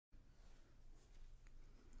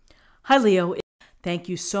Hi, Leo. Thank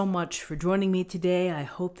you so much for joining me today. I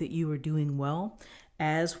hope that you are doing well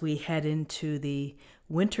as we head into the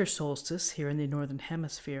winter solstice here in the Northern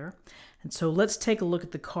Hemisphere. And so let's take a look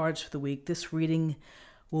at the cards for the week. This reading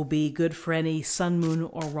will be good for any sun, moon,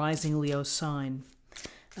 or rising Leo sign.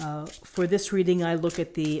 For this reading, I look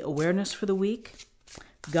at the awareness for the week,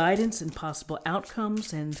 guidance and possible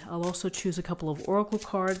outcomes, and I'll also choose a couple of oracle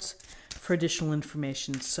cards for additional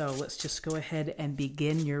information. So let's just go ahead and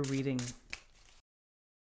begin your reading.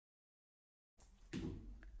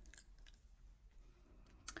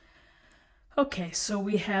 Okay, so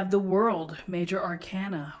we have the World, Major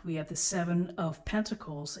Arcana. We have the Seven of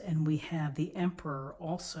Pentacles, and we have the Emperor,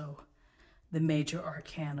 also the Major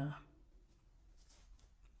Arcana.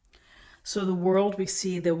 So the World, we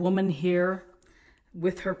see the woman here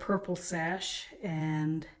with her purple sash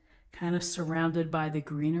and kind of surrounded by the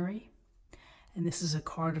greenery. And this is a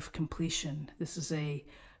card of completion. This is a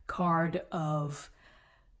card of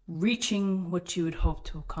reaching what you would hope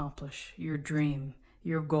to accomplish, your dream,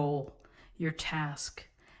 your goal, your task,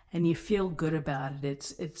 and you feel good about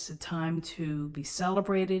it. It's a time to be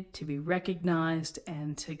celebrated, to be recognized,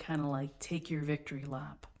 and to kind of like take your victory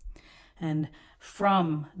lap. And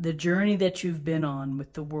from the journey that you've been on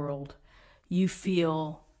with the World, you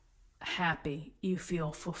feel happy, you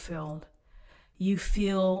feel fulfilled. You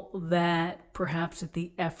feel that perhaps that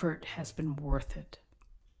the effort has been worth it.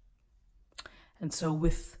 And so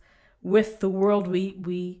with the World,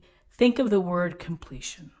 we think of the word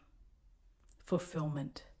completion,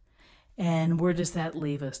 fulfillment. And where does that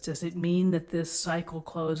leave us? Does it mean that this cycle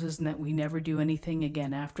closes and that we never do anything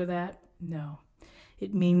again after that? No.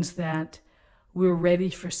 It means that we're ready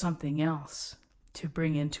for something else to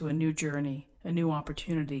bring into a new journey, a new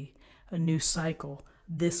opportunity, a new cycle.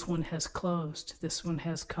 This one has closed. This one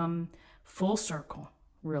has come full circle,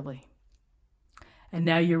 really. And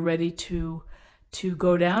now you're ready to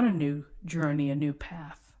go down a new journey, a new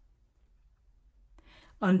path.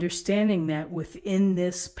 Understanding that within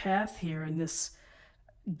this path here and this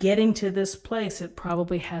getting to this place, it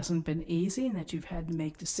probably hasn't been easy, and that you've had to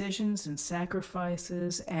make decisions and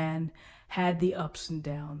sacrifices and had the ups and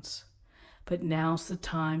downs. But now's the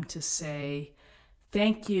time to say,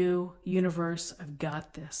 thank you, universe, I've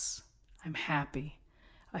got this. I'm happy.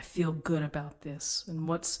 I feel good about this. And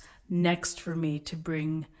what's next for me to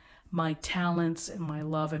bring my talents and my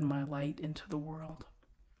love and my light into the world?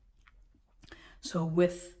 So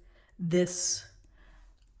with this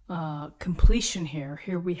completion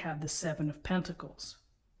here we have the Seven of Pentacles.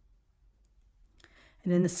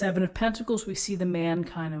 And in the Seven of Pentacles, we see the man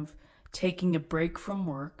kind of taking a break from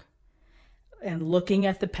work and looking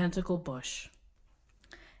at the pentacle bush.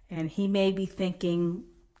 And he may be thinking,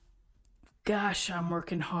 gosh, I'm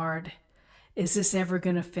working hard. Is this ever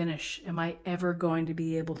going to finish? Am I ever going to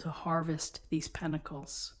be able to harvest these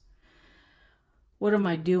pentacles? What am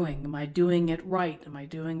I doing? Am I doing it right? Am I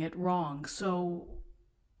doing it wrong? So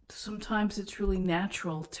sometimes it's really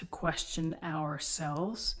natural to question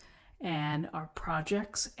ourselves and our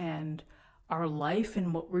projects and our life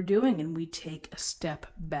and what we're doing. And we take a step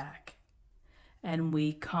back and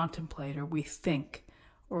we contemplate, or we think,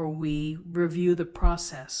 or we review the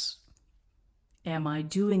process. Am I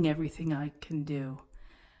doing everything I can do?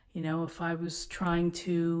 You know, if I was trying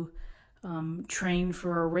to train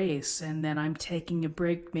for a race and then I'm taking a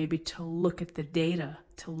break maybe to look at the data,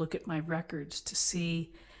 to look at my records, to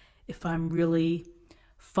see if I'm really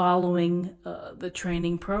following the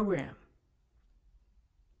training program.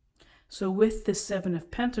 So with the Seven of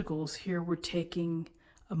Pentacles here, we're taking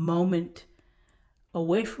a moment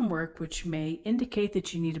away from work, which may indicate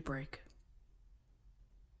that you need a break.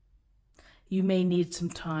 You may need some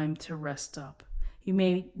time to rest up. You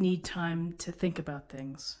may need time to think about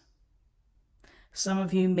things. Some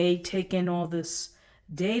of you may take in all this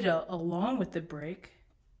data along with the break,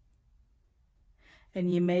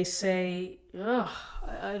 and you may say, ugh,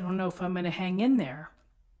 I don't know if I'm going to hang in there.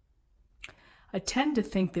 I tend to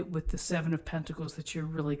think that with the Seven of Pentacles that you're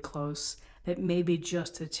really close, that maybe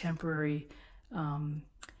just a temporary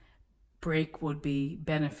break would be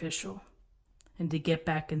beneficial and to get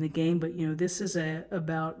back in the game. But you know, this is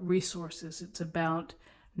about resources. It's about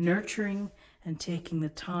nurturing and taking the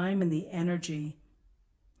time and the energy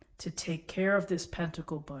to take care of this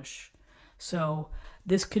pentacle bush. So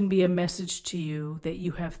this can be a message to you that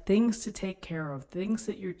you have things to take care of, things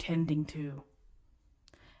that you're tending to,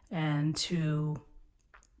 and to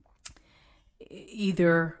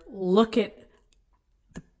either look at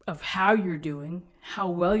of how you're doing, how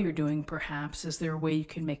well you're doing perhaps. Is there a way you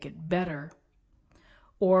can make it better?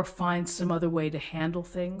 Or find some other way to handle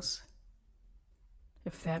things,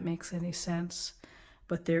 if that makes any sense.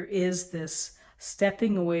 but there is this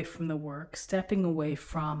stepping away from the work, stepping away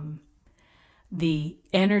from the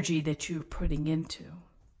energy that you're putting into.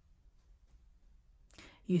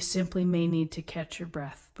 You simply may need to catch your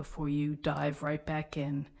breath before you dive right back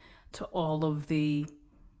in to all of the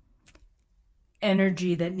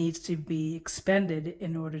energy that needs to be expended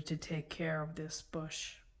in order to take care of this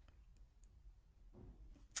bush.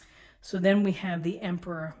 So then we have the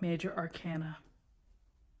Emperor, Major Arcana.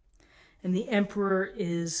 And the Emperor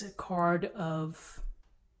is a card of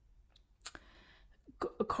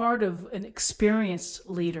an experienced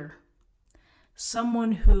leader,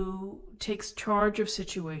 someone who takes charge of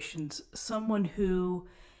situations, someone who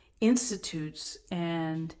institutes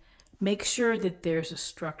and makes sure that there's a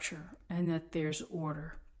structure and that there's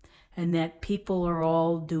order and that people are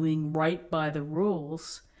all doing right by the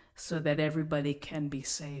rules so that everybody can be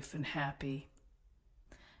safe and happy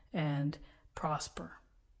and prosper.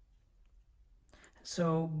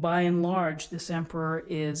 So by and large, this Emperor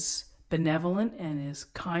is benevolent and is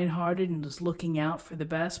kind-hearted and is looking out for the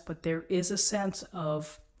best, but there is a sense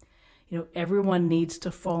of, everyone needs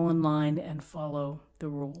to fall in line and follow the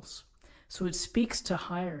rules. So it speaks to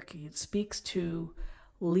hierarchy, it speaks to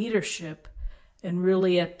leadership, and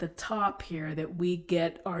really at the top here that we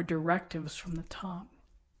get our directives from the top.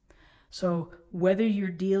 So whether you're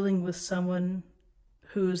dealing with someone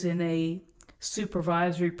who's in a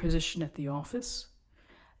supervisory position at the office,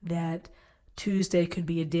 that Tuesday could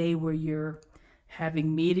be a day where you're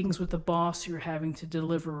having meetings with the boss, you're having to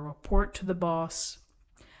deliver a report to the boss.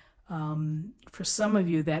 For some of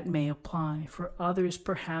you, that may apply. For others,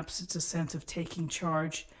 perhaps it's a sense of taking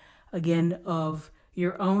charge, again, of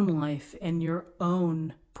your own life and your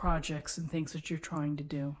own projects and things that you're trying to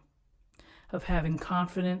do, of having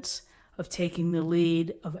confidence, of taking the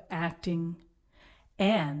lead, of acting,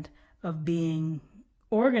 and of being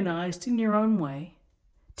organized in your own way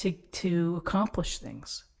to accomplish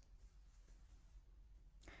things.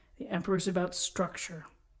 The Emperor is about structure.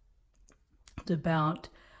 It's about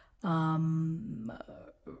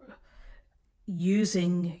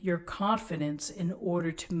using your confidence in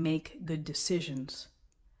order to make good decisions.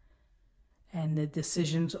 And the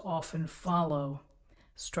decisions often follow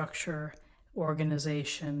structure,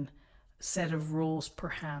 organization, set of rules,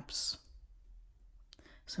 perhaps.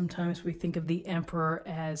 Sometimes we think of the Emperor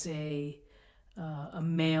as a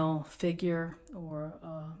male figure or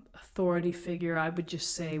authority figure. I would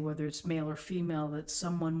just say, whether it's male or female, that's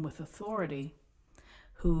someone with authority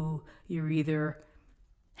who you're either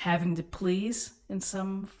having to please in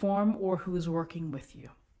some form or who is working with you.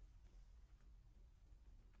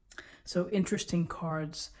 So interesting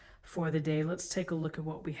cards for the day. Let's take a look at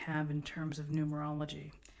what we have in terms of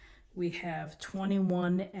numerology. We have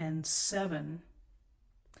 21 and 7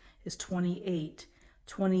 is 28.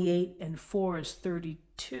 28 and 4 is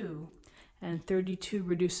 32. And 32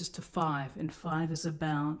 reduces to 5. And 5 is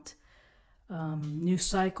about new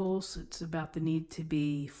cycles. It's about the need to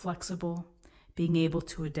be flexible, being able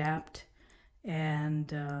to adapt, and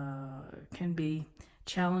can be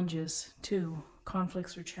challenges too,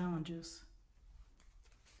 conflicts or challenges.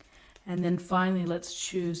 And then finally, let's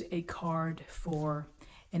choose a card for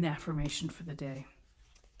an affirmation for the day.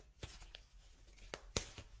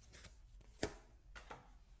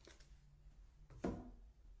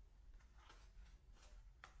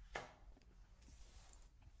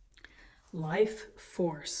 Life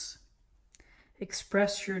force.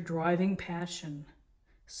 Express your driving passion.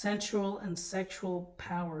 Sensual and sexual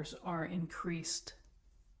powers are increased.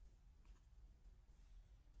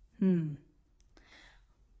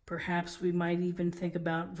 Perhaps we might even think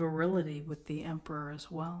about virility with the Emperor as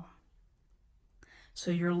well.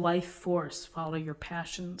 So your life force, follow your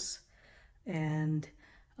passions, and,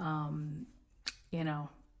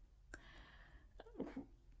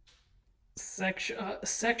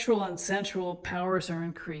 sexual and sensual powers are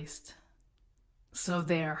increased. So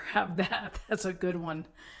there, have that. That's a good one.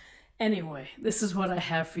 Anyway, this is what I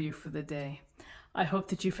have for you for the day. I hope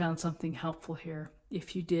that you found something helpful here.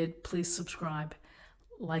 If you did, please subscribe,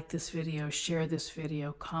 like this video, share this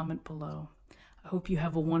video, comment below. I hope you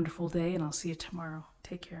have a wonderful day, and I'll see you tomorrow.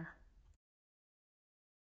 Take care.